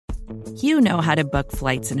You know how to book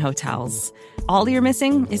flights and hotels. All you're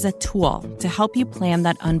missing is a tool to help you plan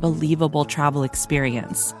that unbelievable travel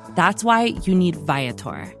experience. That's why you need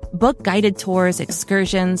Viator. Book guided tours,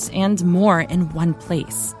 excursions, and more in one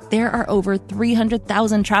place. There are over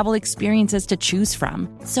 300,000 travel experiences to choose from,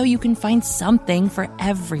 so you can find something for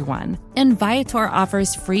everyone. And Viator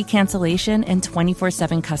offers free cancellation and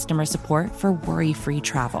 24/7 customer support for worry-free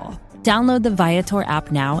travel. Download the Viator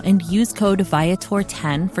app now and use code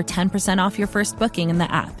Viator10 for 10% off your first booking in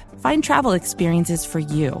the app. Find travel experiences for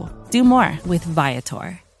you. Do more with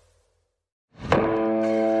Viator.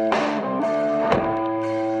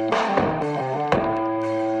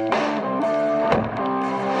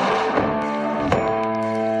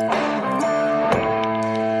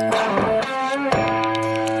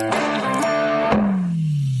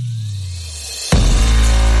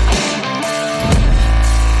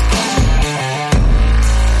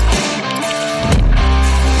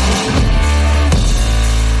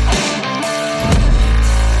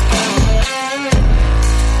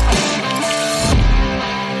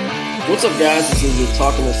 What's up, guys? This is the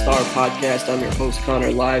Talkin the Star podcast. I'm your host,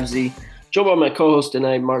 Connor Livesey, joined by my co-host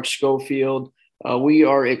tonight, Mark Schofield. We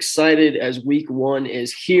are excited as week one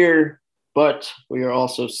is here, but we are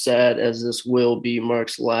also sad as this will be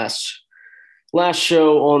Mark's last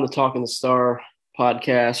show on the Talkin the Star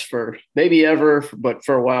podcast for maybe ever, but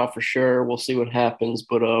for a while for sure. We'll see what happens.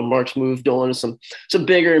 But Mark's moved on to some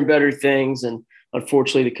bigger and better things, and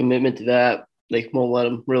unfortunately, the commitment to that, they won't let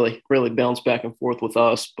him really bounce back and forth with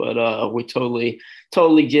us, but we totally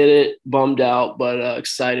get it. Bummed out, but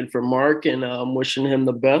excited for Mark, and wishing him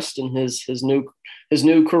the best in his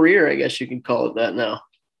new career. I guess you can call it that now.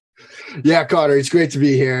 Yeah, Connor, it's great to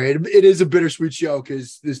be here. It is a bittersweet show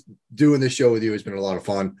because doing this show with you has been a lot of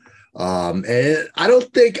fun. And I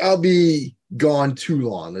don't think I'll be gone too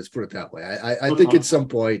long. Let's put it that way. I think at some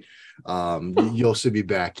point you'll see me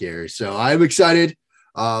back here. So I'm excited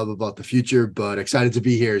about the future, but excited to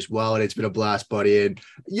be here as well. And it's been a blast, buddy. And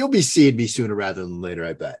you'll be seeing me sooner rather than later,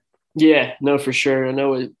 I bet. Yeah, no, for sure. I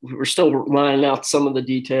know we're still lining out some of the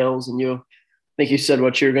details, and I think you said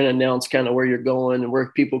what you're going to announce, kind of where you're going and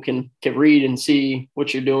where people can read and see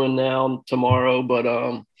what you're doing now tomorrow. But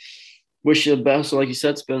wish you the best. So like you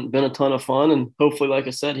said, it's been a ton of fun, and hopefully, like I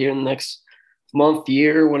said, here in the next month,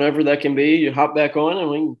 year, whenever that can be, you hop back on and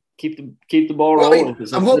we can keep the ball rolling.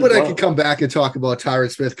 I'm hoping I can come back and talk about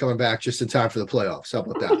Tyron Smith coming back just in time for the playoffs. How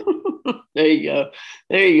about that? There you go.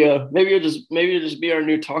 Maybe you'll just be our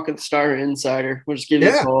new Talkin' Star insider. We'll just give you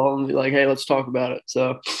a call and be like, hey, let's talk about it.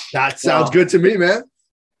 So that sounds good to me, man.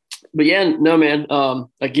 But yeah, no, man.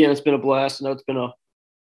 Again, it's been a blast. I know it's been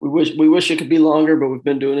we wish it could be longer, but we've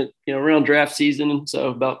been doing it, around draft season.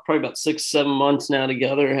 So probably about 6-7 months now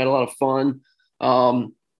together. Had a lot of fun.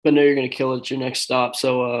 But no, you're going to kill it at your next stop.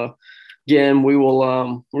 So again, we're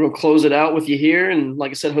going to close it out with you here. And like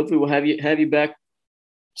I said, hopefully we'll have you back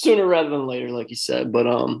sooner rather than later, like you said. But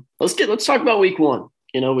let's talk about week one.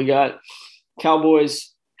 We got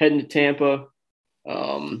Cowboys heading to Tampa.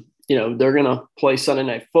 They're going to play Sunday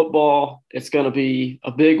Night Football. It's going to be a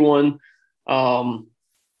big one. And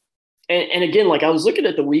again, like I was looking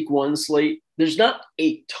at the week one slate, there's not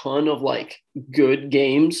a ton of good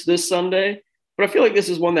games this Sunday. But I feel like this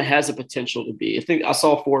is one that has the potential to be. I think I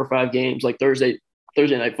saw 4 or 5 games. Like Thursday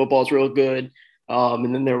Night Football is real good.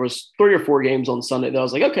 And then there was 3 or 4 games on Sunday that I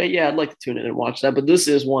was like, okay, yeah, I'd like to tune in and watch that. But this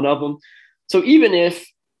is one of them. So even if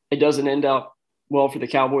it doesn't end out well for the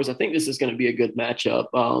Cowboys, I think this is going to be a good matchup.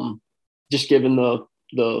 Just given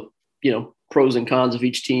the pros and cons of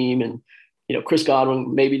each team, and Chris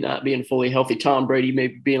Godwin maybe not being fully healthy, Tom Brady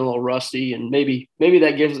maybe being a little rusty, and maybe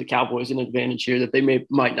that gives the Cowboys an advantage here that they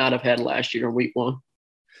might not have had last year in week one.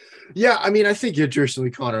 Yeah, I mean, I think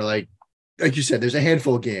interestingly, Connor, like you said, there's a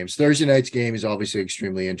handful of games. Thursday night's game is obviously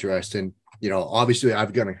extremely interesting. Obviously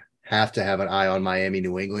I'm going to have an eye on Miami,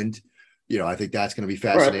 New England. I think that's going to be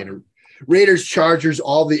fascinating. Right. Raiders, Chargers,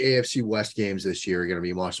 all the AFC West games this year are going to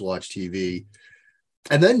be must-watch TV.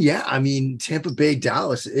 And then, Tampa Bay,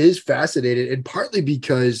 Dallas is fascinating, and partly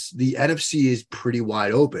because the NFC is pretty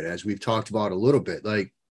wide open, as we've talked about a little bit.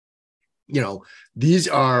 These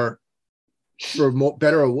are, for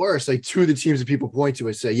better or worse, two of the teams that people point to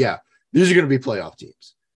and say, yeah, these are going to be playoff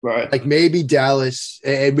teams. Right. Maybe Dallas,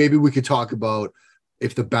 and maybe we could talk about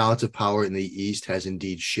if the balance of power in the East has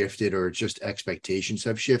indeed shifted or just expectations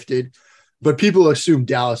have shifted. But people assume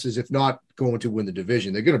Dallas is, if not going to win the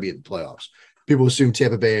division, they're going to be in the playoffs. People assume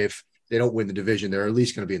Tampa Bay, if they don't win the division, they're at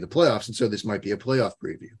least going to be in the playoffs. And so this might be a playoff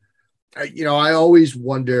preview. I always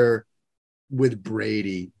wonder with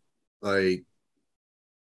Brady,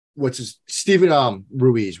 Stephen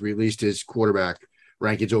Ruiz released his quarterback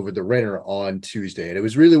rankings over the Renner on Tuesday. And it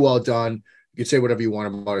was really well done. You can say whatever you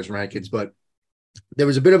want about his rankings, but there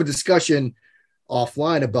was a bit of a discussion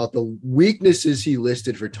offline about the weaknesses he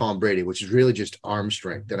listed for Tom Brady, which is really just arm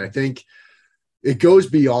strength. And I think it goes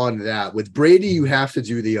beyond that. With Brady, you have to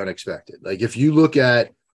do the unexpected. Like if you look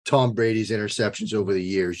at Tom Brady's interceptions over the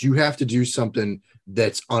years, you have to do something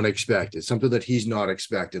that's unexpected, something that he's not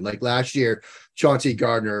expecting. Like last year, Chauncey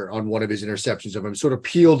Gardner on one of his interceptions of him sort of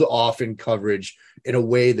peeled off in coverage in a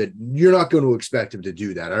way that you're not going to expect him to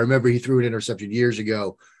do that. I remember he threw an interception years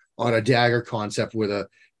ago on a dagger concept where the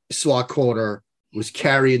slot corner was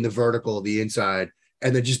carrying the vertical, the inside,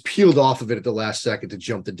 and then just peeled off of it at the last second to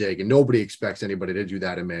jump the dig. And nobody expects anybody to do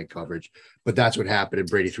that in man coverage, but that's what happened, and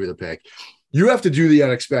Brady threw the pick. You have to do the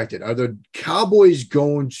unexpected. Are the Cowboys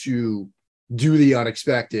going to do the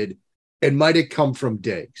unexpected? And might it come from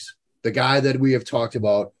Diggs, the guy that we have talked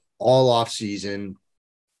about all offseason?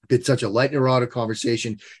 It's such a lightning rod of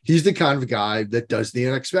conversation. He's the kind of guy that does the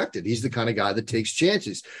unexpected. He's the kind of guy that takes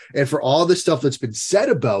chances. And for all the stuff that's been said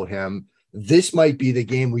about him, this might be the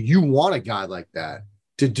game where you want a guy like that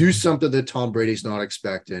to do something that Tom Brady's not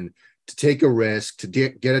expecting, to take a risk, to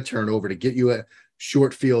get a turnover, to get you a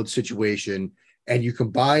short field situation. And you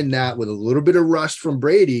combine that with a little bit of rust from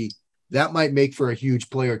Brady, that might make for a huge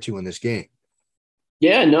play or two in this game.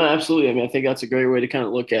 Yeah, no, absolutely. I mean, I think that's a great way to kind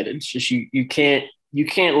of look at it. It's just you can't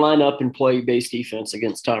line up and play base defense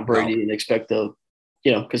against Tom Brady and expect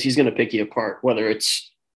because he's going to pick you apart, whether it's,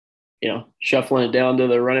 shuffling it down to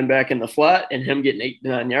the running back in the flat and him getting 8 to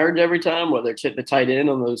 9 yards every time, whether it's hitting the tight end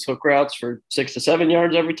on those hook routes for 6 to 7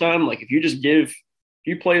 yards every time. Like if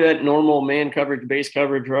you play that normal man coverage, base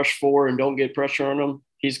coverage, rush 4 and don't get pressure on him,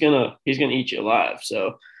 he's gonna eat you alive.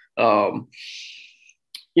 So, and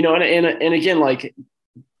again, like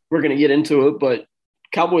we're gonna get into it, but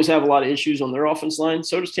Cowboys have a lot of issues on their offense line.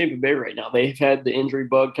 So does Tampa Bay right now. They've had the injury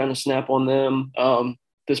bug kind of snap on them.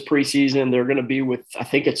 This preseason, they're going to be with, I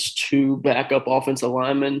think it's 2 backup offensive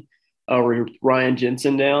linemen, Ryan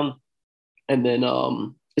Jensen down. And then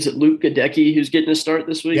is it Luke Gadecki who's getting a start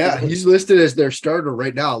this week? Yeah, he's listed as their starter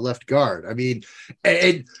right now, left guard. I mean,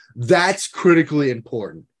 and that's critically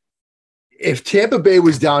important. If Tampa Bay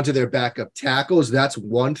was down to their backup tackles, that's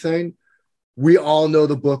one thing. We all know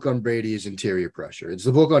the book on Brady is interior pressure. It's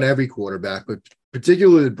the book on every quarterback, but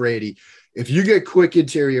particularly Brady. If you get quick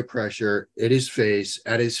interior pressure at his face,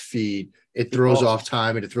 at his feet, it throws off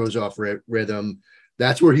time and it throws off rhythm.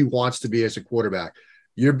 That's where he wants to be as a quarterback.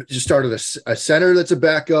 You started a center that's a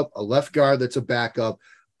backup, a left guard that's a backup.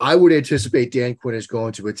 I would anticipate Dan Quinn is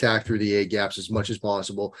going to attack through the A gaps as much as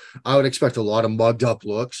possible. I would expect a lot of mugged up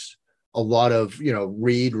looks, a lot of,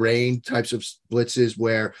 read, rain types of blitzes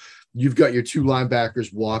where you've got your 2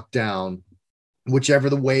 linebackers walk down, whichever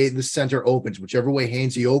the way the center opens, whichever way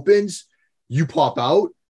Hainsey opens, you pop out.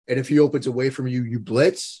 And if he opens away from you, you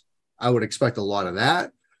blitz. I would expect a lot of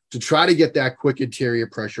that to try to get that quick interior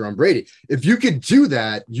pressure on Brady. If you could do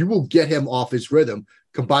that, you will get him off his rhythm.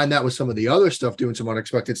 Combine that with some of the other stuff, doing some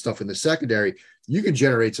unexpected stuff in the secondary, you can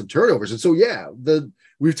generate some turnovers. And so,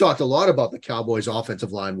 we've talked a lot about the Cowboys'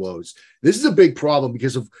 offensive line woes. This is a big problem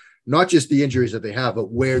because of not just the injuries that they have,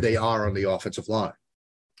 but where they are on the offensive line.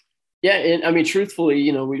 Yeah, and I mean,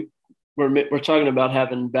 truthfully, we're talking about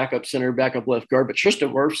having backup center, backup left guard, but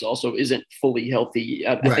Tristan Wirfs also isn't fully healthy.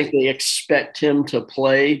 I think they expect him to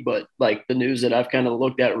play, but like the news that I've kind of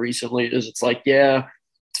looked at recently is it's like, yeah,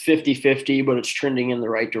 it's 50-50, but it's trending in the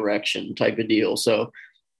right direction type of deal. So,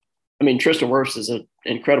 I mean, Tristan Wirfs is an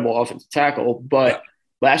incredible offensive tackle, but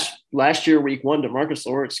last year, week 1, DeMarcus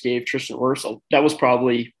Lawrence gave Tristan Wirfs, that was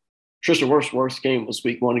probably Tristan Wirfs' worst game was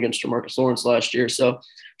week 1 against DeMarcus Lawrence last year. So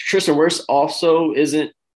Tristan Wirfs also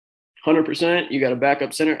isn't 100%. You got a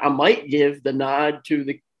backup center. I might give the nod to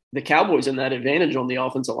the Cowboys in that advantage on the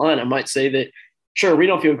offensive line. I might say that, sure, we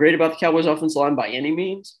don't feel great about the Cowboys offensive line by any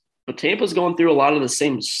means, but Tampa's going through a lot of the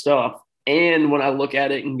same stuff. And when I look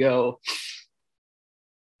at it and go,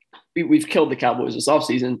 we've killed the Cowboys this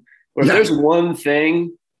offseason, but if there's one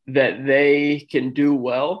thing that they can do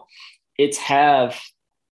well, it's have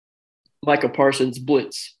Micah Parsons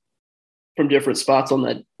blitz from different spots on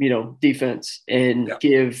that, defense and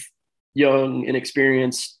give young,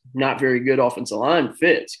 inexperienced, not very good offensive line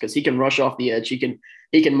fits because he can rush off the edge. He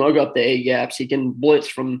can mug up the A gaps. He can blitz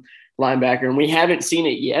from linebacker. And we haven't seen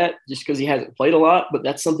it yet just because he hasn't played a lot, but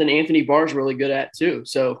that's something Anthony Barr's really good at too.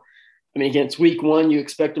 So, I mean, against week 1, you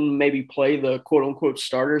expect him to maybe play the quote unquote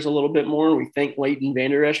starters a little bit more. We think Leighton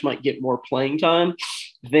Vander Esch might get more playing time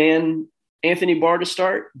than Anthony Barr to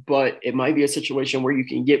start, but it might be a situation where you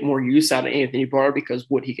can get more use out of Anthony Barr because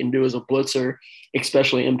what he can do as a blitzer,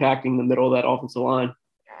 especially impacting the middle of that offensive line.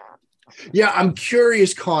 Yeah, I'm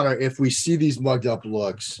curious, Connor, if we see these mugged up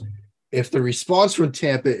looks, if the response from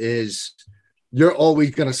Tampa is you're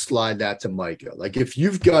always going to slide that to Micah. Like if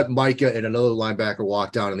you've got Micah and another linebacker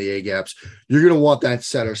walk down in the A gaps, you're going to want that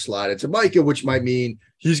center slide into Micah, which might mean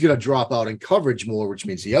he's going to drop out in coverage more, which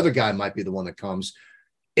means the other guy might be the one that comes.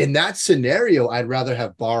 In that scenario, I'd rather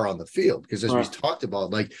have Barr on the field because as we've talked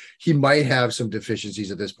about, like he might have some deficiencies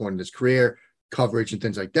at this point in his career, coverage and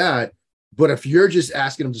things like that. But if you're just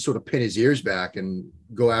asking him to sort of pin his ears back and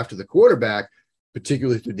go after the quarterback,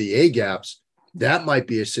 particularly through the A gaps, that might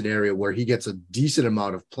be a scenario where he gets a decent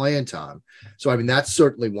amount of playing time. So, I mean, that's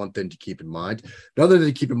certainly one thing to keep in mind. Another thing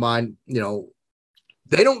to keep in mind,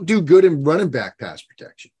 they don't do good in running back pass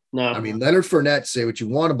protection. No. I mean, Leonard Fournette, say what you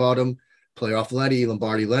want about him, playoff Lenny,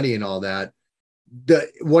 Lombardi Lenny, and all that.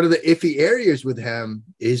 One of the iffy areas with him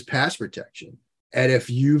is pass protection. And if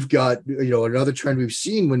you've got, another trend we've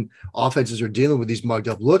seen when offenses are dealing with these mugged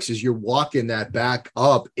up looks is you're walking that back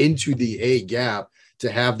up into the A gap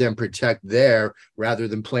to have them protect there rather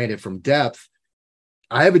than playing it from depth.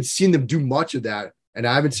 I haven't seen them do much of that. And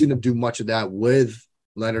I haven't seen them do much of that with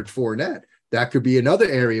Leonard Fournette. That could be another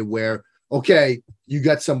area where, okay, you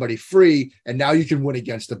got somebody free and now you can win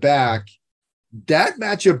against the back. That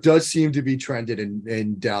matchup does seem to be trended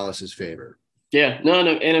in Dallas's favor. Yeah, no.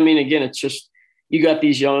 And I mean, again, it's just, you got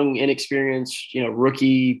these young, inexperienced,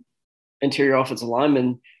 rookie interior offensive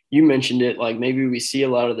linemen. You mentioned it, like maybe we see a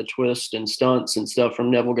lot of the twists and stunts and stuff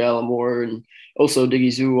from Neville Gallimore and also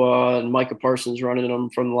Digizua and Micah Parsons running them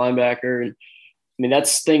from the linebacker. And I mean,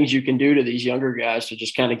 that's things you can do to these younger guys to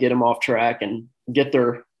just kind of get them off track and get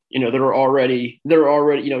their, they're already,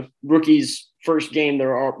 rookies first game,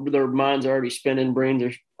 their minds are already spinning, brains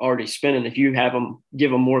are already spinning. If you have them,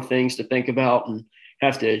 give them more things to think about and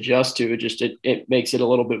have to adjust to, it makes it a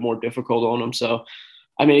little bit more difficult on them. So,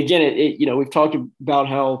 I mean, again, we've talked about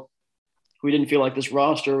how we didn't feel like this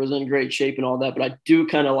roster was in great shape and all that, but I do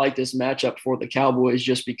kind of like this matchup for the Cowboys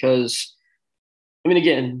just because, I mean,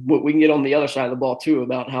 again, we can get on the other side of the ball too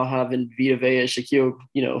about how having Vita Vea, Shaquille,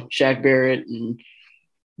 Shaq Barrett and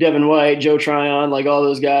Devin White, Joe Tryon, like all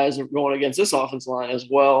those guys are going against this offensive line as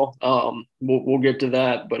well. We'll get to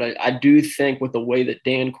that. But I do think with the way that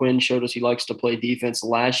Dan Quinn showed us he likes to play defense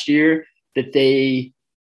last year, that they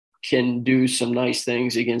can do some nice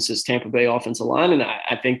things against this Tampa Bay offensive line. And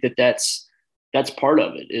I think that's part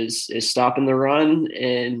of it is stopping the run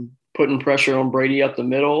and putting pressure on Brady up the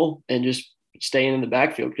middle and just staying in the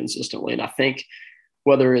backfield consistently. And I think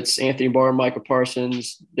whether it's Anthony Barr, Micah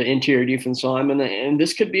Parsons, the interior defense lineman, and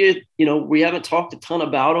this could be we haven't talked a ton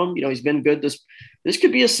about him. He's been good. This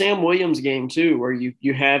could be a Sam Williams game too, where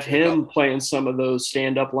you have him playing some of those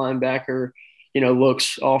stand-up linebacker,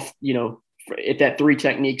 looks off, at that 3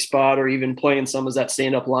 technique spot, or even playing some as that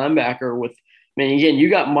stand-up linebacker with, I mean, again, you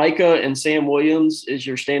got Micah and Sam Williams as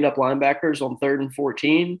your stand-up linebackers on 3rd and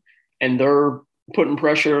 14, and they're putting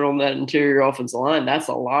pressure on that interior offensive line. That's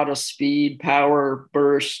a lot of speed, power,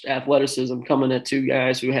 burst, athleticism coming at 2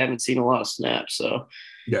 guys who haven't seen a lot of snaps. So,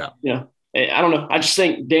 I don't know. I just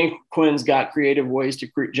think Dan Quinn's got creative ways to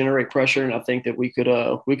generate pressure, and I think that we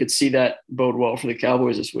could see that bode well for the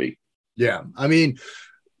Cowboys this week. Yeah, I mean,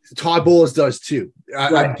 Todd Bowles does too.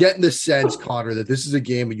 I'm getting the sense, Connor, that this is a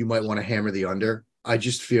game where you might want to hammer the under. I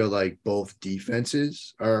just feel like both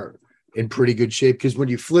defenses are in pretty good shape because when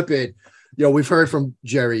you flip it, we've heard from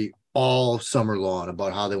Jerry all summer long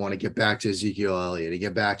about how they want to get back to Ezekiel Elliott and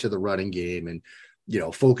get back to the running game and,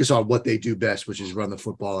 focus on what they do best, which is run the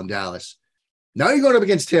football in Dallas. Now you're going up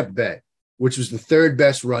against Tampa Bay, which was the 3rd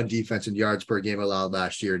best run defense in yards per game allowed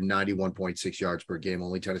last year, 91.6 yards per game.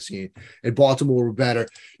 Only Tennessee and Baltimore were better.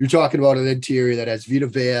 You're talking about an interior that has Vita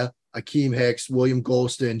Vea, Akeem Hicks, William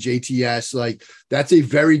Golston, JTS. Like, that's a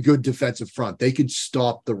very good defensive front. They can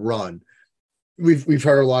stop the run. We've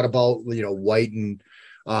heard a lot about, White and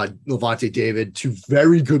Levante David, 2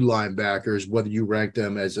 very good linebackers, whether you rank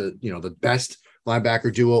them as the best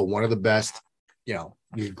linebacker duo, one of the best, you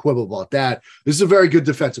can quibble about that. This is a very good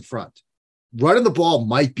defensive front. Running the ball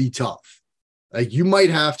might be tough. Like, you might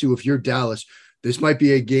have to, if you're Dallas, this might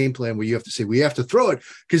be a game plan where you have to say, we have to throw it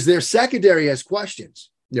because their secondary has questions.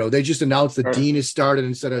 They just announced that Dean has started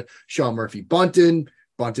instead of Sean Murphy Bunton.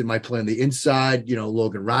 Bunton might play on the inside.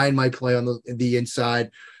 Logan Ryan might play on the inside.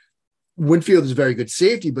 Winfield is a very good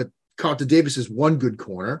safety, but Carlton Davis is one good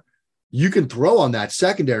corner. You can throw on that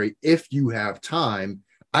secondary if you have time.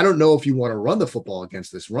 I don't know if you want to run the football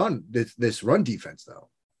against this run defense, though.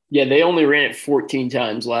 Yeah, they only ran it 14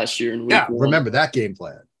 times last year in week 1. Remember that game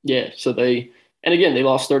plan. Yeah, so they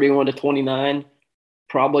lost 31-29.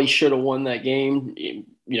 Probably should have won that game.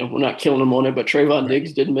 we're not killing them on it, but Trayvon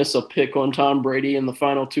Diggs did miss a pick on Tom Brady in the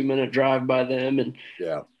final 2-minute drive by them, and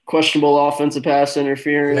questionable offensive pass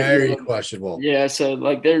interference. Very questionable. Yeah, so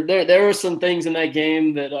like there were some things in that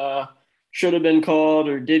game that should have been called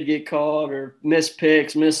or did get called or missed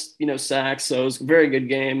picks, missed sacks. So it was a very good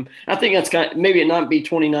game. I think that's maybe it not be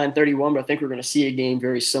 29-31, but I think we're going to see a game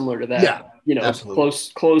very similar to that. Yeah, absolutely.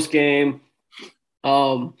 Close game.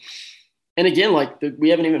 And again, we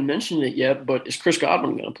haven't even mentioned it yet, but is Chris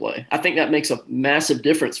Godwin going to play? I think that makes a massive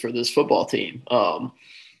difference for this football team.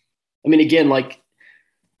 Again,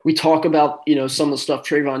 we talk about, some of the stuff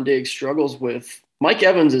Trayvon Diggs struggles with. Mike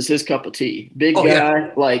Evans is his cup of tea. Big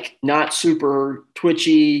guy, not super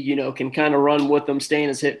twitchy, can kind of run with them, stay in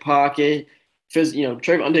his hip pocket.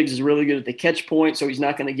 Trayvon Diggs is really good at the catch point, so he's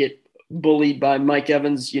not going to get bullied by Mike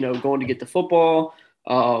Evans, going to get the football.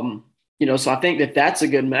 So I think that's a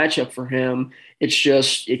good matchup for him. It's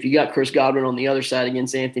just if you got Chris Godwin on the other side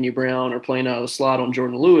against Anthony Brown or playing out of the slot on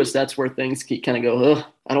Jordan Lewis, that's where things kind of go,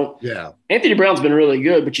 Anthony Brown's been really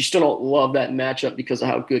good, but you still don't love that matchup because of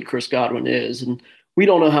how good Chris Godwin is. And we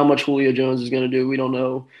don't know how much Julio Jones is going to do. We don't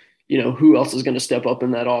know, who else is going to step up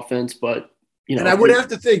in that offense. But, and I would have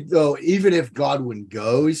to think, though, even if Godwin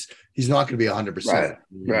goes, he's not going to be 100%.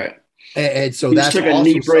 Right. And so he that's took a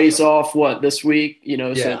knee brace off this week,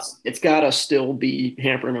 so it's got to still be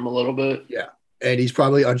hampering him a little bit. Yeah. And he's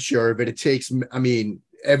probably unsure, but it takes,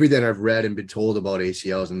 everything I've read and been told about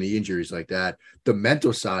ACLs and the injuries like that, the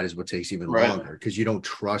mental side is what takes even longer because you don't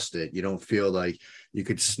trust it. You don't feel like you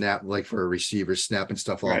could snap, like for a receiver, snapping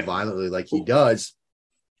stuff off violently like he does.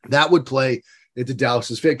 That would play into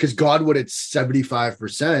Dallas's fit because Godwin at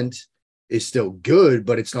 75% is still good,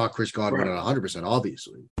 but it's not Chris Godwin at 100%,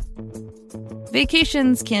 obviously.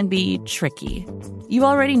 Vacations can be tricky. You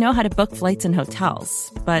already know how to book flights and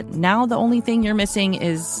hotels, but now the only thing you're missing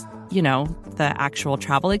is, the actual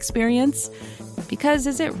travel experience. Because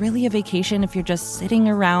is it really a vacation if you're just sitting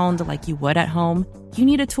around like you would at home? You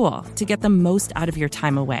need a tool to get the most out of your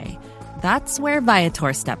time away. That's where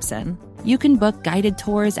Viator steps in. You can book guided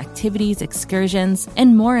tours, activities, excursions,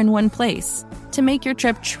 and more in one place to make your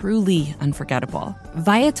trip truly unforgettable.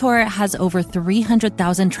 Viator has over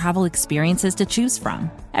 300,000 travel experiences to choose from.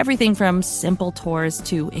 Everything from simple tours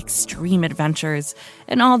to extreme adventures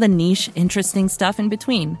and all the niche, interesting stuff in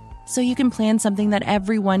between. So you can plan something that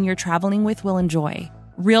everyone you're traveling with will enjoy.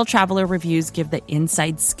 Real traveler reviews give the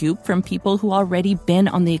inside scoop from people who already been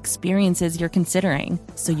on the experiences you're considering,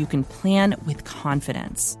 so you can plan with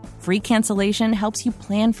confidence. Free cancellation helps you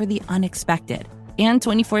plan for the unexpected. And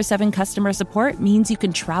 24/7 customer support means you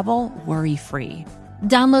can travel worry-free.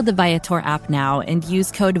 Download the Viator app now and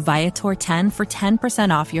use code Viator10 for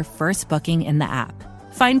 10% off your first booking in the app.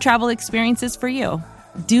 Find travel experiences for you.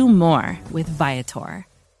 Do more with Viator.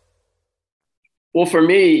 Well, for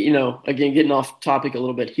me, again, getting off topic a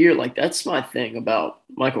little bit here, that's my thing about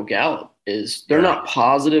Michael Gallup is they're not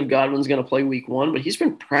positive Godwin's going to play week 1, but he's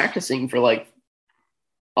been practicing for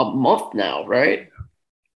a month now, right?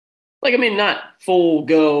 Not full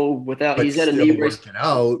go without. But he's had a knee brace.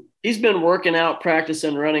 Out. He's been working out,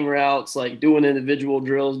 practicing running routes, doing individual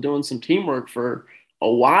drills, doing some teamwork for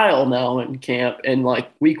a while now in camp, and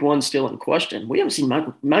week 1 still in question. We haven't seen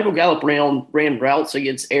Michael Gallup ran routes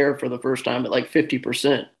against air for the first time at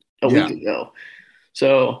 50% a week ago.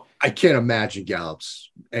 So I can't imagine Gallup's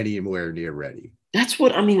anywhere near ready. That's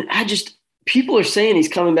what people are saying he's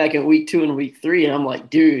coming back in week 2 and week 3, and I'm like,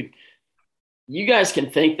 dude, you guys can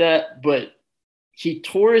think that, but he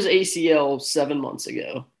tore his ACL 7 months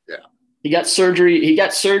ago. Yeah, he got surgery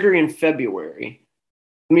in February.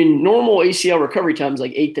 Normal ACL recovery time is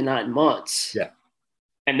 8 to 9 months. Yeah.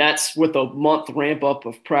 And that's with a month ramp up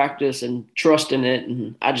of practice and trust in it.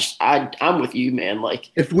 And I'm with you, man.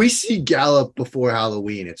 If we see Gallup before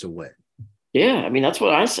Halloween, it's a win. Yeah. That's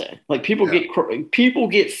what I say. People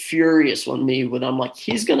get furious on me when I'm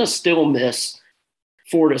he's going to still miss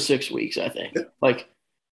 4 to 6 weeks, I think. Yeah.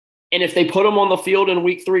 And if they put him on the field in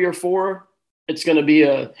week 3 or 4, it's going to be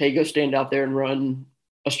hey, go stand out there and run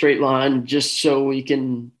a straight line just so we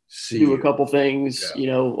can do a couple things,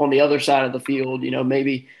 on the other side of the field,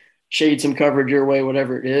 maybe shade some coverage your way,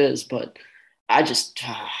 whatever it is. But I just,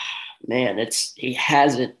 he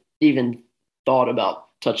hasn't even thought about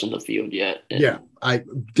touching the field yet.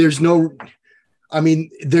 There's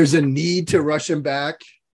a need to rush him back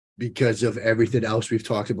because of everything else we've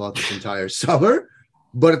talked about this entire summer.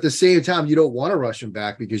 But at the same time, you don't want to rush him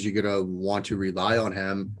back because you're going to want to rely on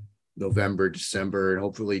him November, December, and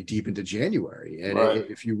hopefully deep into January. And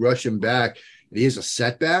if you rush him back and he has a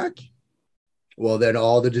setback, well, then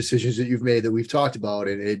all the decisions that you've made that we've talked about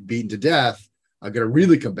and beaten to death I'm going to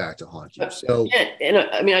really come back to haunt you. So yeah, and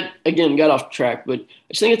I mean, I again got off track, but I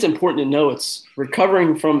just think it's important to know it's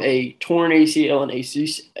recovering from a torn ACL and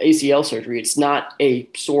ACL surgery. It's not a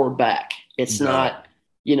sore back. It's no. not,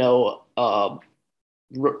 you know, I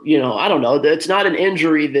don't know. It's not an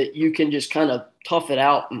injury that you can just kind of tough it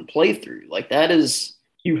out and play through. Like that is,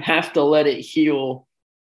 you have to let it heal,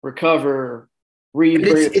 recover,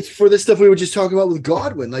 it's for the stuff we were just talking about with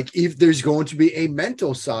Godwin. Like if there's going to be a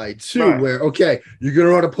mental side too, right, where, okay, you're going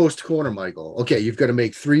to run a post corner, Michael. Okay. You've got to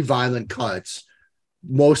make 3 violent cuts,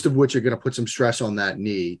 most of which are going to put some stress on that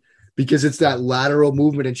knee because it's that lateral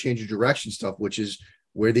movement and change of direction stuff, which is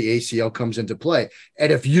where the ACL comes into play.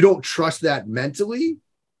 And if you don't trust that mentally,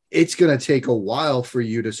 it's going to take a while for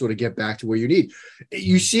you to sort of get back to where you need.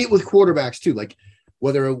 You see it with quarterbacks too. Like,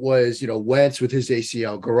 whether it was, Wentz with his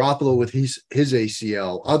ACL, Garoppolo with his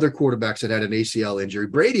ACL, other quarterbacks that had an ACL injury,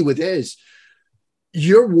 Brady with his,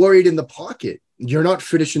 you're worried in the pocket. You're not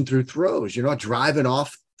finishing through throws. You're not driving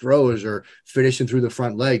off throws or finishing through the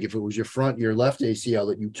front leg. If it was your left ACL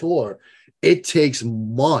that you tore, it takes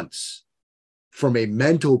months from a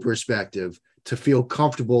mental perspective to feel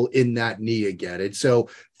comfortable in that knee again. And so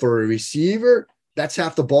for a receiver, that's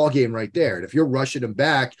half the ball game right there. And if you're rushing him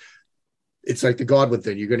back, it's like the Godwin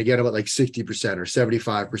thing. You're going to get him at like 60% or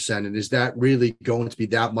 75%. And is that really going to be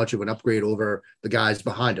that much of an upgrade over the guys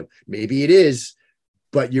behind him? Maybe it is,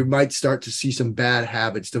 but you might start to see some bad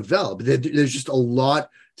habits develop. There's just a lot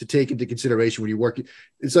to take into consideration when you work.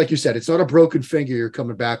 It's like you said, it's not a broken finger you're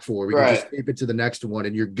coming back for. We can just tape it to the next one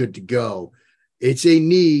and you're good to go. It's a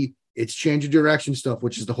knee. It's change of direction stuff,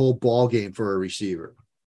 which is the whole ball game for a receiver.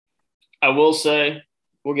 I will say,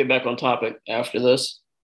 we'll get back on topic after this.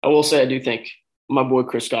 I will say I do think my boy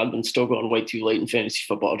Chris Godwin's still going way too late in fantasy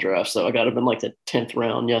football drafts. So I got him in like the 10th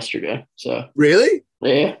round yesterday. So really?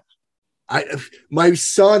 Yeah. My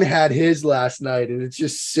son had his last night, and it's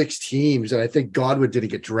just 6 teams, and I think Godwin didn't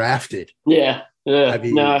get drafted. Yeah. I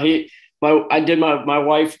mean, no, my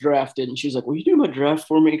wife drafted, and she's like, "Will you do my draft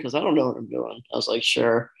for me? Because I don't know what I'm doing." I was like,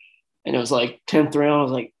 "Sure." And it was like 10th round. I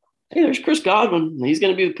was like, "Hey, there's Chris Godwin. He's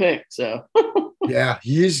going to be the pick." So. Yeah,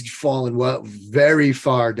 he's fallen very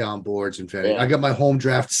far down boards in fantasy. Yeah. I got my home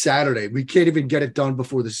draft Saturday. We can't even get it done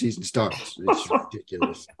before the season starts. It's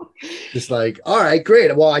ridiculous. Just like, all right,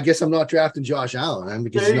 great. Well, I guess I'm not drafting Josh Allen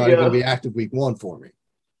because he's not going to be active week 1 for me.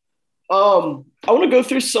 I want to go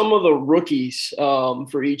through some of the rookies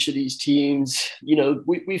for each of these teams.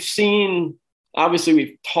 We've seen, obviously,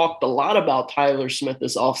 we've talked a lot about Tyler Smith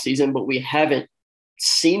this offseason, but we haven't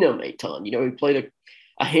seen him a ton. He played a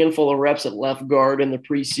handful of reps at left guard in the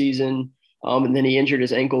preseason, and then he injured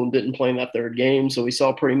his ankle and didn't play in that 3rd game. So we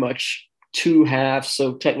saw pretty much 2 halves,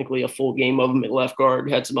 so technically a full game of him at left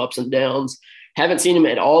guard, had some ups and downs. Haven't seen him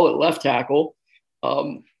at all at left tackle.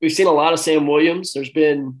 We've seen a lot of Sam Williams. There's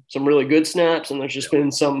been some really good snaps, and there's just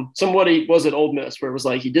been what he was at Ole Miss, where it was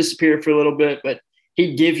like he disappeared for a little bit, but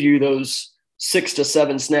he'd give you those 6 to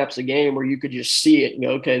 7 snaps a game where you could just see it and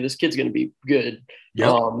go, okay, this kid's going to be good.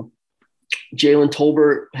 Yep. Jalen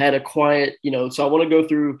Tolbert had a quiet, so I want to go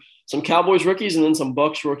through some Cowboys rookies and then some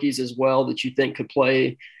Bucs rookies as well that you think could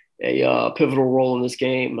play a pivotal role in this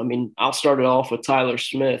game. I mean, I'll start it off with Tyler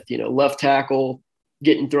Smith, left tackle,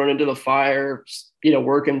 getting thrown into the fire,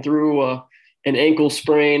 working through an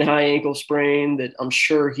high ankle sprain that I'm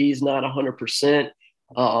sure he's not 100%.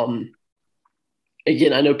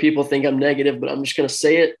 Again, I know people think I'm negative, but I'm just going to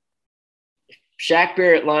say it. Shaq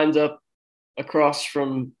Barrett lines up across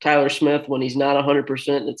from Tyler Smith when he's not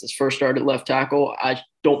 100%, and it's his first start at left tackle. I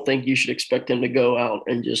don't think you should expect him to go out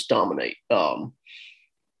and just dominate.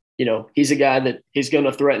 He's a guy that he's going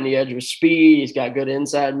to threaten the edge with speed. He's got good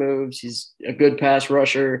inside moves. He's a good pass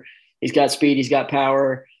rusher. He's got speed. He's got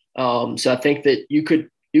power. So I think that you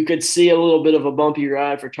could see a little bit of a bumpy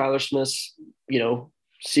ride for Tyler Smith's,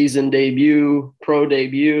 season debut, pro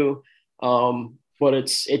debut. But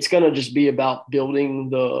it's going to just be about building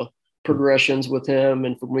the progressions with him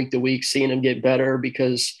and from week to week, seeing him get better,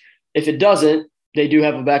 because if it doesn't, they do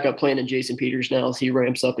have a backup plan in Jason Peters now as he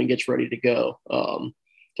ramps up and gets ready to go.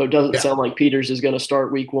 So it doesn't sound like Peters is going to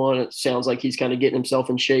start week 1. It sounds like he's kind of getting himself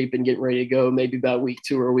in shape and getting ready to go maybe about week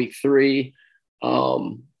 2 or week 3.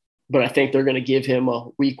 But I think they're going to give him a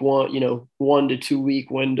week 1, 1 to 2 week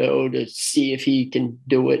window to see if he can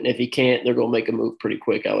do it. And if he can't, they're going to make a move pretty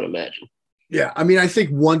quick, I would imagine. Yeah, I mean, I think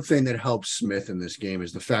one thing that helps Smith in this game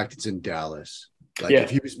is the fact it's in Dallas. If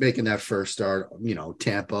he was making that first start,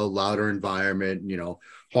 Tampa, louder environment,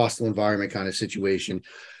 hostile environment kind of situation,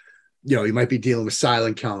 you might be dealing with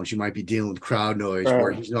silent counts. You might be dealing with crowd noise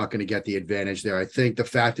where he's not going to get the advantage there. I think the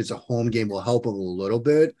fact it's a home game will help him a little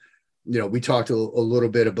bit. we talked a little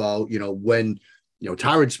bit about, when,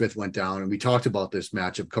 Tyron Smith went down, and we talked about this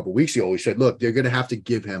matchup a couple of weeks ago. We said, look, they're going to have to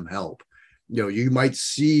give him help. You might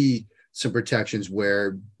see some protections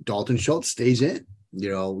where Dalton Schultz stays in,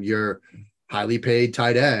 your highly paid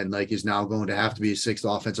tight end, is now going to have to be a sixth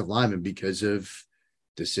offensive lineman because of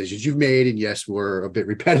decisions you've made. And yes, we're a bit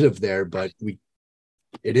repetitive there, but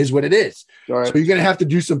it is what it is. Right. So you're going to have to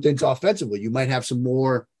do some things offensively. You might have some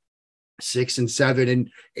more 6 and 7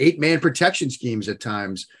 and 8-man protection schemes at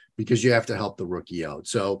times because you have to help the rookie out.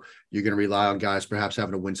 So you're going to rely on guys perhaps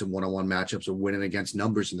having to win some one-on-one matchups or winning against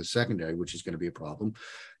numbers in the secondary, which is going to be a problem.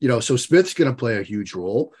 So Smith's going to play a huge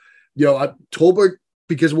role. Tolbert,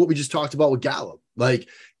 because of what we just talked about with Gallup,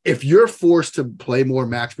 if you're forced to play more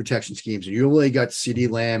max protection schemes and you only got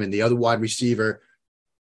CeeDee Lamb and the other wide receiver,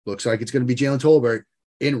 looks like it's going to be Jalen Tolbert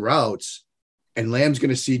in routes, and Lamb's going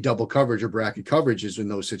to see double coverage or bracket coverages in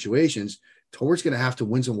those situations, Tolbert's going to have to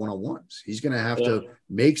win some one-on-ones. He's going to have to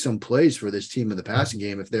make some plays for this team in the passing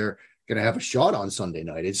game if they're going to have a shot on Sunday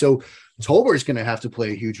night. And so Tolbert's going to have to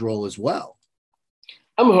play a huge role as well.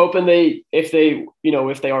 I'm hoping if they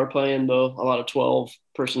are playing a lot of 12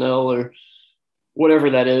 personnel or whatever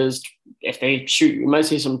that is, if they shoot, you might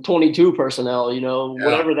see some 22 personnel,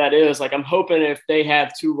 whatever that is. I'm hoping if they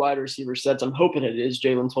have 2 wide receiver sets, I'm hoping it is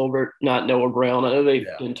Jalen Tolbert, not Noah Brown. I know they've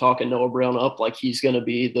been talking Noah Brown up like he's going to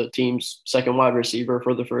be the team's second wide receiver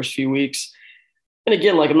for the first few weeks. And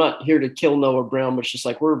again, I'm not here to kill Noah Brown, but it's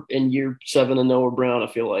just we're in year 7 of Noah Brown. I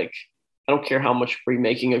feel like I don't care how much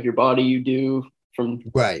remaking of your body you do from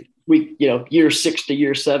year 6 to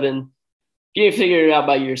year 7. You figure it out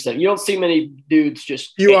by year 7. You don't see many dudes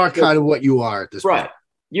just – You are kind of what you are at this point. Right.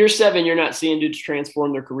 Year 7, you're not seeing dudes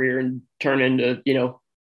transform their career and turn into,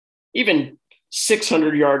 even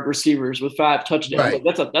 600-yard receivers with 5 touchdowns.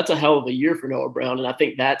 Right. That's a hell of a year for Noah Brown, and I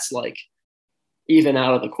think that's, even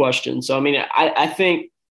out of the question. So, I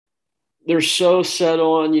think they're so set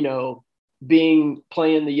on,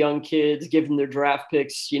 playing the young kids, giving their draft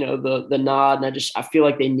picks, the nod. And I feel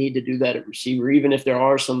like they need to do that at receiver, even if there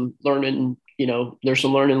are some learning, there's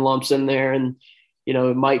some learning lumps in there. And,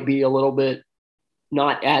 it might be a little bit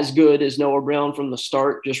not as good as Noah Brown from the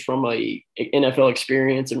start, just from a NFL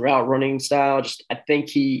experience and route running style. I think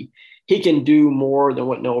he can do more than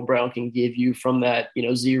what Noah Brown can give you from that,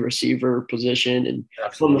 Z receiver position and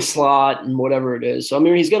from the slot and whatever it is. So,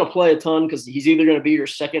 he's going to play a ton because he's either going to be your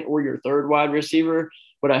second or your third wide receiver.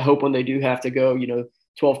 But I hope when they do have to go,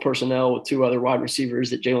 12 personnel with 2 other wide receivers,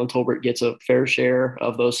 that Jalen Tolbert gets a fair share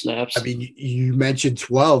of those snaps. You mentioned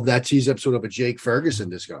 12. That tees up sort of a Jake Ferguson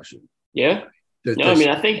discussion. Yeah.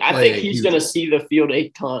 I think he's going to see the field a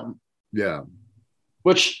ton. Yeah.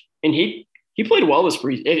 He played well this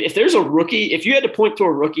preseason. If there's a rookie, if you had to point to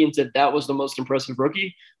a rookie and said that was the most impressive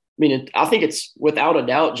rookie, I think it's without a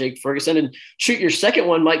doubt Jake Ferguson. And your second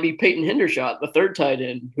one might be Peyton Hendershot, the third tight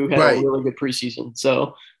end, who had a really good preseason.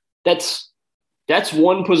 So that's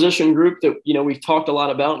one position group that, we've talked a lot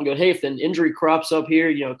about and go, hey, if an injury crops up here,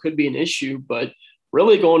 it could be an issue. But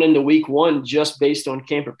really going into week 1, just based on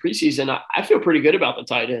camp and preseason, I feel pretty good about the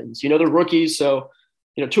tight ends. They're rookies, so –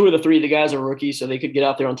 2 of the 3 of the guys are rookies, so they could get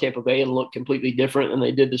out there on Tampa Bay and look completely different than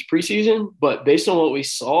they did this preseason. But based on what we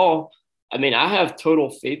saw, I have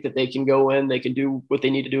total faith that they can go in. They can do what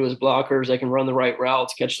they need to do as blockers. They can run the right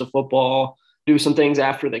routes, catch the football, do some things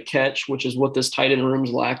after the catch, which is what this tight end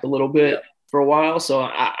room's lacked a little bit for a while. So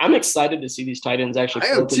I'm excited to see these tight ends actually.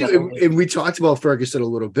 I am too. And we talked about Ferguson a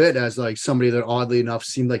little bit as somebody that oddly enough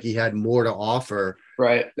seemed like he had more to offer.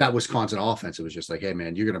 Right. That Wisconsin offense. It was just hey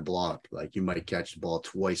man, you're going to block. You might catch the ball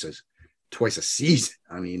twice a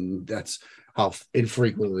season. That's how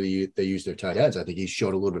infrequently they use their tight ends. I think he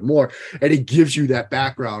showed a little bit more, and it gives you that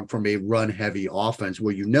background from a run heavy offense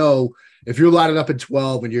where, if you're lining up in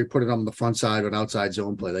 12 and you're putting him on the front side or an outside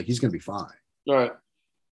zone play, he's going to be fine. All right.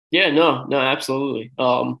 Yeah, no, absolutely.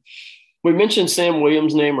 We mentioned Sam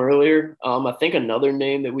Williams' name earlier. I think another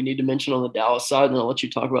name that we need to mention on the Dallas side, and I'll let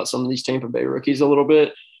you talk about some of these Tampa Bay rookies a little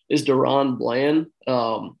bit, is Deron Bland.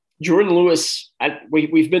 Jordan Lewis,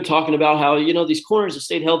 we've been talking about how, these corners have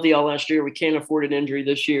stayed healthy all last year. We can't afford an injury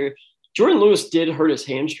this year. Jordan Lewis did hurt his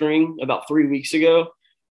hamstring about 3 weeks ago.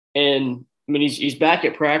 And he's back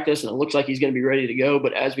at practice and it looks like he's going to be ready to go.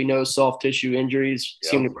 But as we know, soft tissue injuries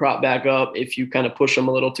seem to crop back up if you kind of push them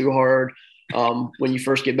a little too hard when you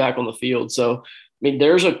first get back on the field. So,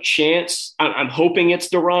 there's a chance. I'm hoping it's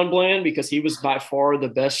Deron Bland because he was by far the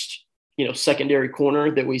best, secondary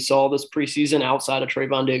corner that we saw this preseason outside of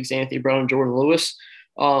Trayvon Diggs, Anthony Brown, and Jordan Lewis.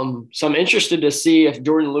 So I'm interested to see if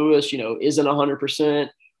Jordan Lewis, isn't 100%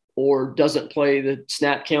 or doesn't play the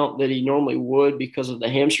snap count that he normally would because of the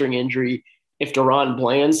hamstring injury. if Deron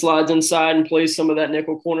Bland slides inside and plays some of that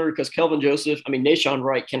nickel corner, because Kelvin Joseph, I mean, Nashawn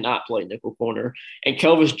Wright cannot play nickel corner. And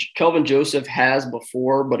Kelvin Joseph has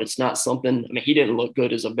before, but it's not something, I mean, he didn't look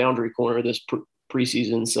good as a boundary corner this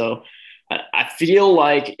preseason. So I feel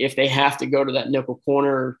like if they have to go to that nickel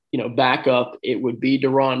corner, backup, it would be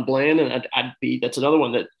Deron Bland. And that's another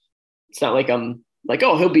one that it's not like I'm like,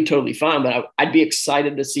 oh, he'll be totally fine, but I'd be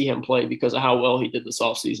excited to see him play because of how well he did this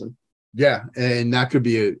offseason. Yeah, and that could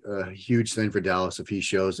be a huge thing for Dallas if he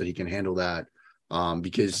shows that he can handle that,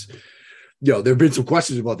 because there have been some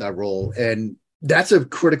questions about that role, and that's a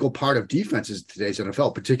critical part of defenses in today's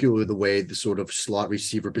NFL, particularly the way the sort of slot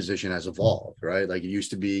receiver position has evolved, right? Like it used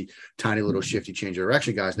to be tiny little shifty change of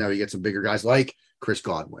direction guys. Now you get some bigger guys like Chris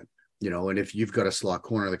Godwin, and if you've got a slot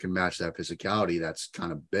corner that can match that physicality, that's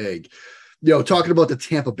kind of big. Talking about the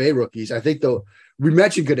Tampa Bay rookies, I think we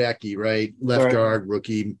mentioned Gadecki, right? Left guard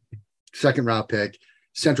rookie. Second round pick,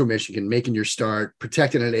 Central Michigan, making your start,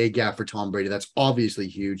 protecting an A gap for Tom Brady. That's obviously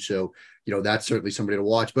huge. So, that's certainly somebody to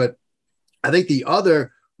watch. But I think the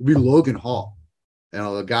other would be Logan Hall,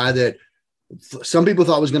 a guy that some people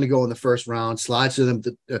thought was going to go in the first round, slides to them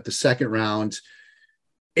at the second round.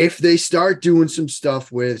 If they start doing some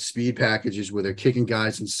stuff with speed packages where they're kicking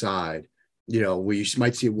guys inside, where you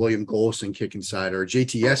might see William Golson kick inside or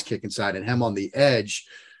JTS kick inside and him on the edge,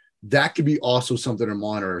 that could be also something to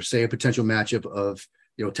monitor. Say a potential matchup of,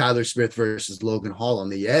 Tyler Smith versus Logan Hall on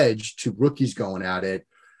the edge, two rookies going at it.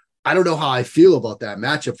 I don't know how I feel about that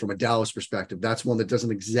matchup from a Dallas perspective. That's one that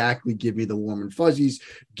doesn't exactly give me the warm and fuzzies,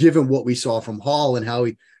 given what we saw from Hall and how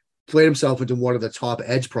he played himself into one of the top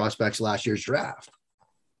edge prospects last year's draft.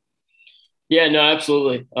 Yeah, no,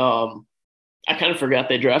 absolutely. I kind of forgot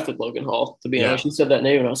they drafted Logan Hall, to be honest. You said that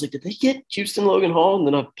name, and I was like, did they get Houston Logan Hall? And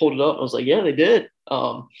then I pulled it up. And I was like, yeah, they did.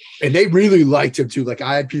 And they really liked him, too. Like,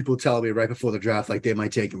 I had people telling me right before the draft, like, they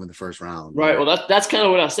might take him in the first round. Right. Well, that's kind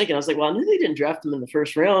of what I was thinking. I was like, well, I knew they didn't draft him in the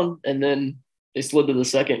first round. And then they slid to the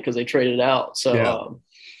second because they traded out. So,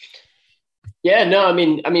 I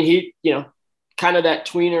mean, he, kind of that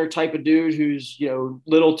tweener type of dude who's,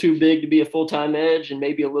 little too big to be a full-time edge and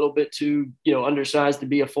maybe a little bit too, undersized to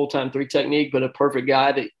be a full-time three technique, but a perfect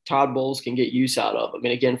guy that Todd Bowles can get use out of. I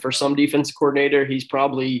mean, again, for some defensive coordinator, he's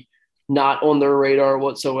probably not on their radar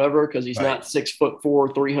whatsoever because he's not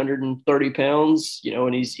 6'4", 330 pounds,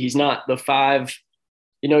 and he's not the 5,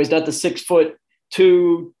 he's not the 6'2",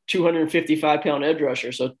 255-pound edge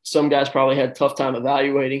rusher. So some guys probably had a tough time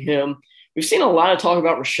evaluating him. We've seen a lot of talk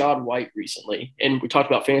about Rachaad White recently, and we talked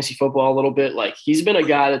about fantasy football a little bit. Like he's been a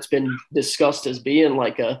guy that's been discussed as being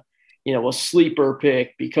like a sleeper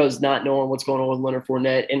pick because not knowing what's going on with Leonard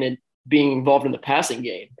Fournette and then being involved in the passing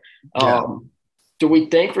game. Do we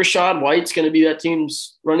think Rachaad White's going to be that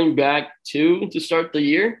team's running back too to start the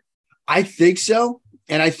year? I think so.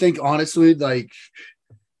 And I think honestly,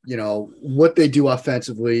 what they do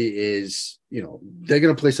offensively is, they're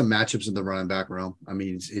going to play some matchups in the running back room. I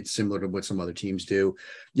mean, it's similar to what some other teams do,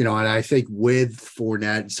 and I think with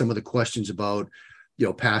Fournette, some of the questions about,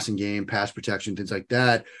 passing game, pass protection, things like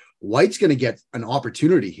that, White's going to get an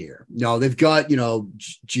opportunity here. Now they've got,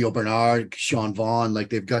 Gio Bernard, Sean Vaughn, like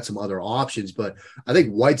they've got some other options, but I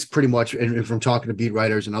think White's pretty much, and from talking to beat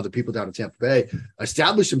writers and other people down in Tampa Bay,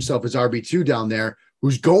 established himself as RB2 down there,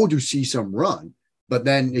 who's going to see some run. But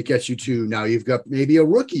then it gets you to now you've got maybe a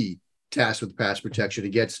rookie tasked with pass protection. It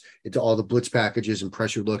gets into all the blitz packages and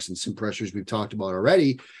pressure looks and some pressures we've talked about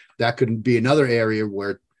already. That could be another area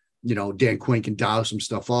where, Dan Quinn can dial some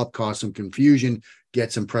stuff up, cause some confusion,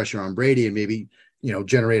 get some pressure on Brady, and maybe,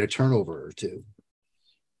 generate a turnover or two.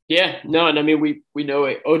 Yeah, no, and I mean, we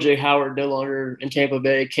know OJ Howard no longer in Tampa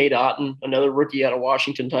Bay. Cade Otton, another rookie out of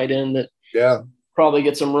Washington tight end that probably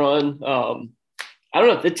gets some run. I don't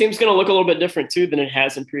know. The team's going to look a little bit different, too, than it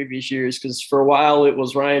has in previous years because for a while it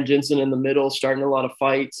was Ryan Jensen in the middle starting a lot of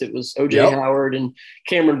fights. It was O.J. Howard and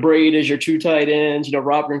Cameron Braid as your two tight ends.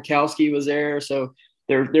 Rob Gronkowski was there. So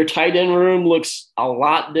their tight end room looks a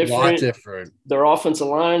lot different. Their offensive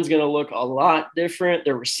line is going to look a lot different.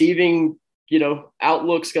 Their receiving,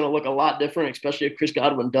 outlook's going to look a lot different, especially if Chris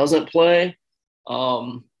Godwin doesn't play.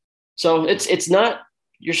 So it's not –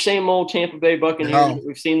 your same old Tampa Bay Buccaneers that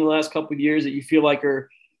we've seen the last couple of years that you feel like are,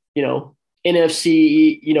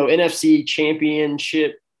 NFC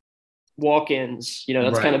championship walk-ins.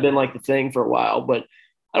 That's kind of been like the thing for a while. But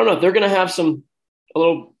I don't know. They're going to have some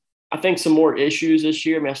more issues this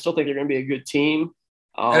year. I mean, I still think they're going to be a good team.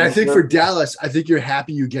 And I think for Dallas, I think you're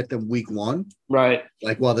happy you get them week 1. Right.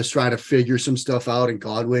 Like while they're trying to figure some stuff out and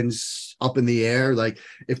Godwin's up in the air. Like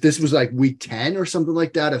if this was like week 10 or something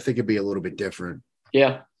like that, I think it'd be a little bit different.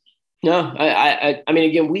 Yeah. No, I mean,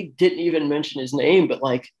 again, we didn't even mention his name, but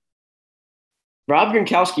like Rob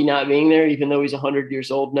Gronkowski not being there, even though he's 100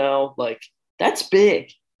 years old now, like that's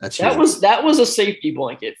big. That's that huge. that was a safety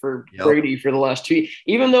blanket for Brady for the last 2 years.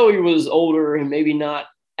 Even though he was older and maybe not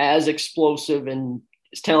as explosive and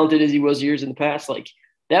as talented as he was years in the past, like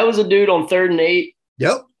that was a dude on 3rd and 8.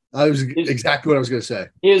 Yep. I was exactly what I was going to say.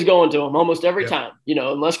 He was going to him almost every time,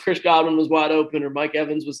 unless Chris Godwin was wide open or Mike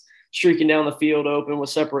Evans was streaking down the field open with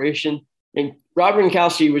separation. And Rob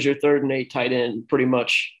Gronkowski was your 3rd and 8 tight end pretty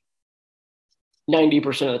much 90%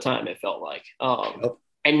 of the time, it felt like.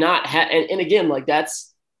 And again, like that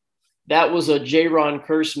was a J-Ron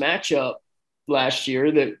Curse matchup last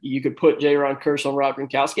year that you could put J-Ron Curse on Rob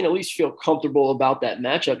Gronkowski and at least feel comfortable about that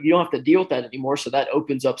matchup. You don't have to deal with that anymore. So that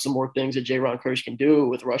opens up some more things that J-Ron Curse can do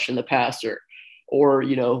with rushing the passer or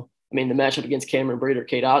the matchup against Cameron Brate or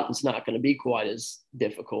Kate Otton's not going to be quite as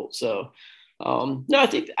difficult. So no, I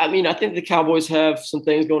think the Cowboys have some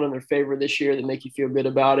things going in their favor this year that make you feel good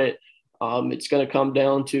about it. It's going to come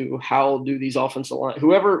down to how do these offensive line,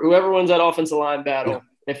 whoever wins that offensive line battle.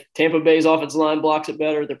 If Tampa Bay's offensive line blocks it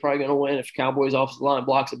better, they're probably going to win. If Cowboys' offensive line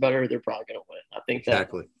blocks it better, they're probably going to win. I think that.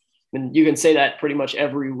 Exactly. And you can say that pretty much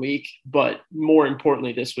every week, but more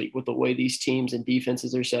importantly this week with the way these teams and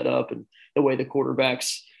defenses are set up and the way the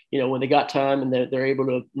quarterbacks, when they got time and they're able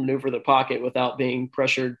to maneuver the pocket without being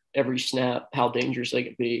pressured every snap, how dangerous they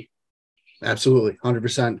could be. Absolutely.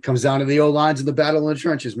 100%. Comes down to the O-lines and the battle in the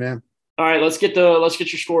trenches, man. All right, let's get your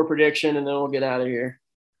score prediction and then we'll get out of here.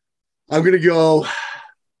 I'm going to go –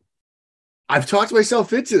 I've talked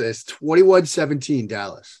myself into this. 21-17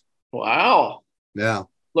 Dallas. Wow. Yeah.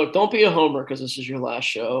 Look, don't be a homer because this is your last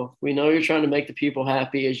show. We know you're trying to make the people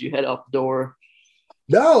happy as you head out the door.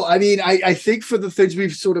 No, I think for the things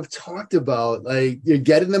we've sort of talked about, like you're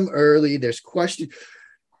getting them early. There's questions.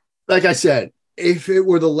 Like I said, if it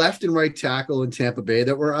were the left and right tackle in Tampa Bay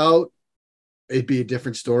that were out, it'd be a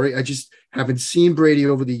different story. I just haven't seen Brady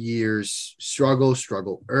over the years struggle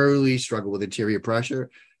early, struggle with interior pressure.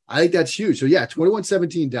 I think that's huge. So,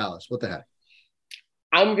 21-17 Dallas. What the heck?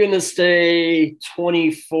 I'm going to say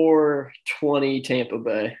 24-20 Tampa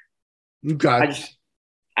Bay. Okay.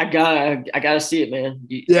 I gotta see it, man.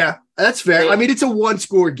 Yeah, that's fair. It's a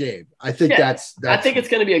one-score game. I think that's I think it's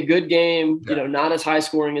going to be a good game. Yeah. Not as high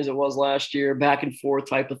scoring as it was last year, back and forth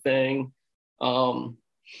type of thing. I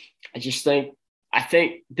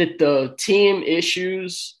think that the team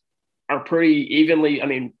issues are pretty evenly.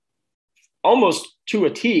 Almost to a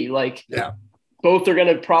T. Both are going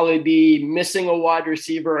to probably be missing a wide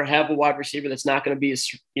receiver or have a wide receiver that's not going to be as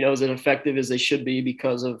effective as they should be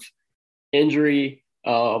because of injury.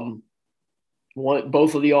 Both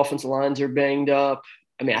of the offensive lines are banged up.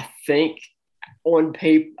 I think on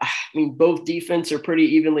paper, both defense are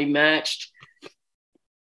pretty evenly matched.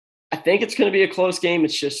 I think it's going to be a close game.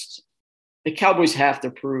 It's just the Cowboys have to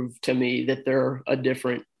prove to me that they're a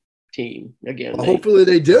different team again. Hopefully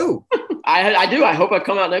they do. I do. I hope I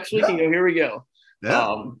come out next week and go, here we go.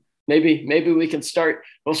 Yeah. Maybe we can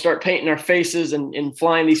we'll start painting our faces and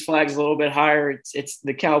flying these flags a little bit higher. It's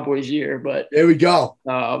the Cowboys year, but there we go.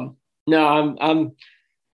 No, I'm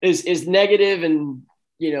as negative and,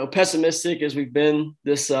 pessimistic as we've been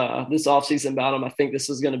this offseason about them. I think this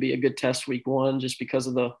is going to be a good test week 1, just because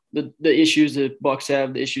of the issues that Bucs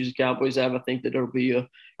have, the issues the Cowboys have. I think that it'll be a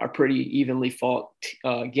pretty evenly fought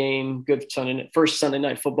game. Good first Sunday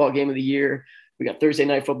night football game of the year. We got Thursday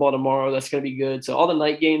night football tomorrow. That's going to be good. So all the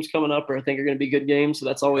night games coming up I think are going to be good games. So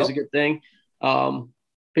that's always a good thing. But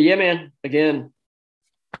yeah, man, again,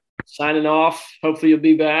 signing off. Hopefully you'll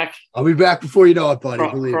be back. I'll be back before you know it,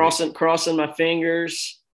 buddy. Crossing my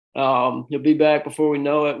fingers. You'll be back before we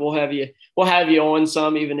know it. We'll have you on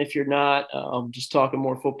some, even if you're not. Just talking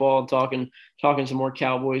more football and talking some more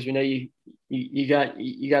Cowboys. We know you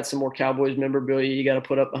got some more Cowboys memorabilia you got to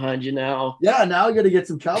put up behind you now. Yeah, now I got to get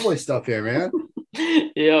some Cowboy stuff here, man.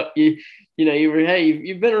 Yeah, you've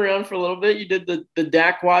been around for a little bit. You did the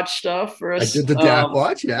Dak Watch stuff for us. I did the Dak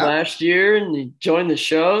Watch, last year, and you joined the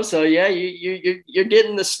show. So yeah, you're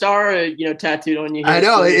getting the star, tattooed on you. I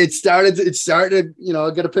know it started.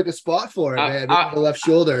 I got to pick a spot for it, man. The left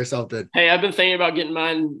shoulder or something. Hey, I've been thinking about getting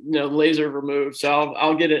mine, laser removed. So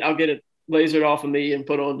I'll get it lasered off of me and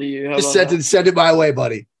put onto you. Just send it my way,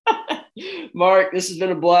 buddy. Mark, this has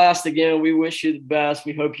been a blast. Again, we wish you the best.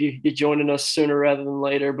 We hope you get joining us sooner rather than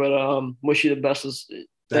later, but wish you the best.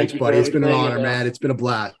 Thanks, buddy. It's been an honor, man. It's been a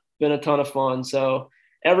blast. Been a ton of fun. So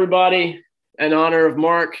everybody, in honor of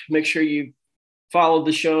Mark, make sure you follow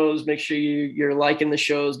the shows. Make sure you're liking the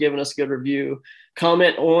shows, giving us a good review.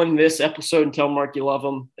 Comment on this episode and tell Mark you love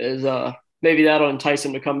him. Maybe that'll entice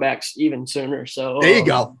him to come back even sooner. So there you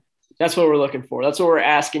go. That's what we're looking for. That's what we're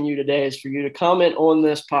asking you today, is for you to comment on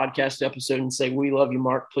this podcast episode and say, "We love you,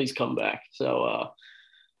 Mark. Please come back." So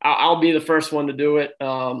I'll be the first one to do it.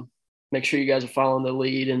 Make sure you guys are following the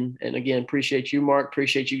lead. And again, appreciate you, Mark.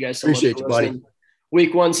 Appreciate you guys so much for listening. Buddy.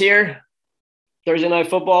 Week 1's here. Thursday night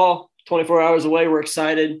football, 24 hours away. We're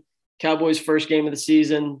excited. Cowboys' first game of the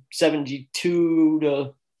season, 72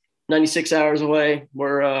 to 96 hours away.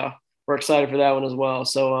 We're excited for that one as well.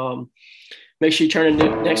 So make sure you turn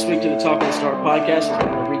in next week to the Talkin the Start podcast.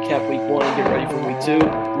 We're going to recap week 1 and get ready for week 2.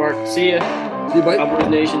 Mark, see you. See you, buddy. Cowboys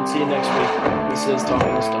Nation. See you next week. This is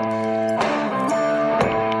Talkin the Start.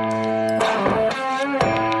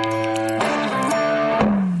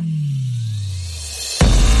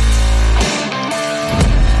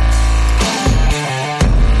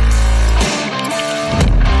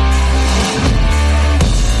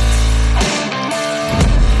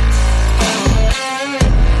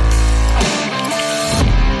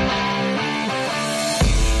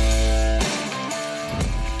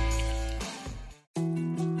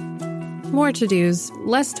 More to-dos,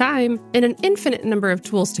 less time, and an infinite number of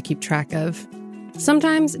tools to keep track of.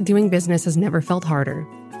 Sometimes doing business has never felt harder,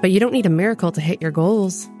 but you don't need a miracle to hit your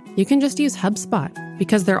goals. You can just use HubSpot,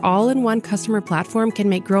 because their all-in-one customer platform can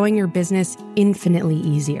make growing your business infinitely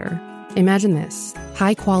easier. Imagine this: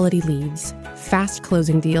 high-quality leads, fast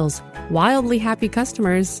closing deals, wildly happy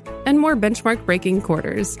customers, and more benchmark-breaking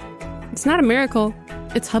quarters. It's not a miracle,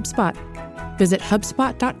 it's HubSpot. Visit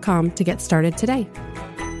HubSpot.com to get started today.